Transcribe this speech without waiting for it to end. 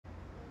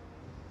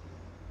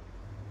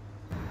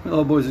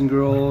Hello boys and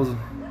girls,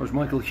 Coach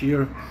Michael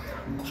here.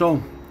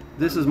 So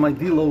this is my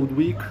deload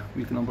week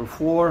number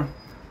 4.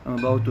 I'm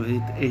about to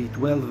hit a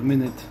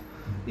 12-minute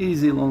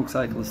easy long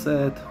cycle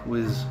set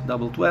with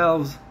double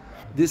 12s.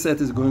 This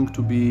set is going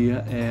to be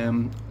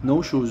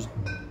no shoes,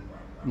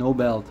 no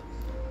belt,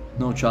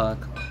 no chalk,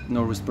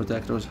 no wrist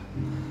protectors,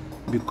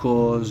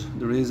 because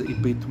there is a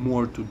bit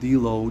more to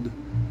deload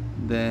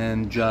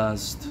than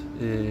just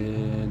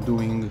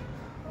doing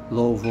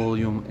low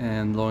volume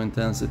and low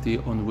intensity,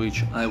 on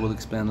which I will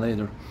expand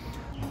later.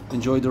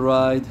 Enjoy the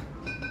ride,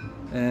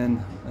 and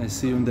I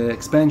see you in the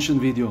expansion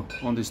video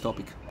on this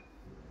topic.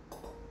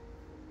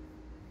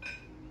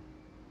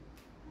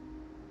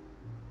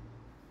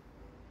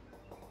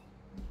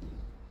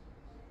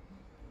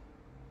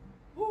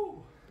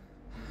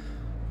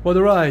 What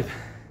a ride!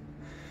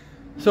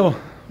 So,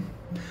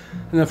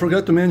 and I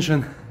forgot to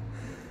mention,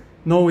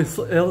 no, it's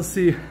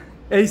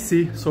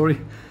AC,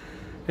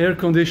 air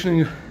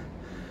conditioning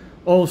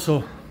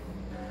also.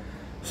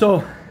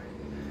 So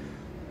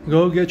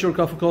go get your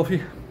cup of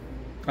coffee.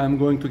 I'm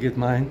going to get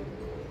mine,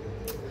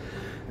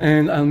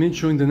 and I'll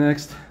meet you in the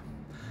next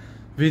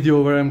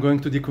video where I'm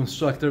going to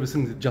deconstruct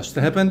everything that just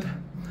happened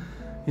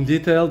in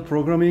detailed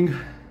programming,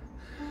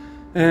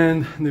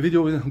 and the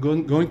video is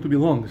going to be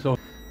long, so,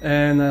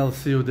 and I'll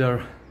see you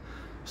there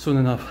soon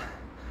enough.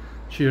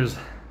 Cheers.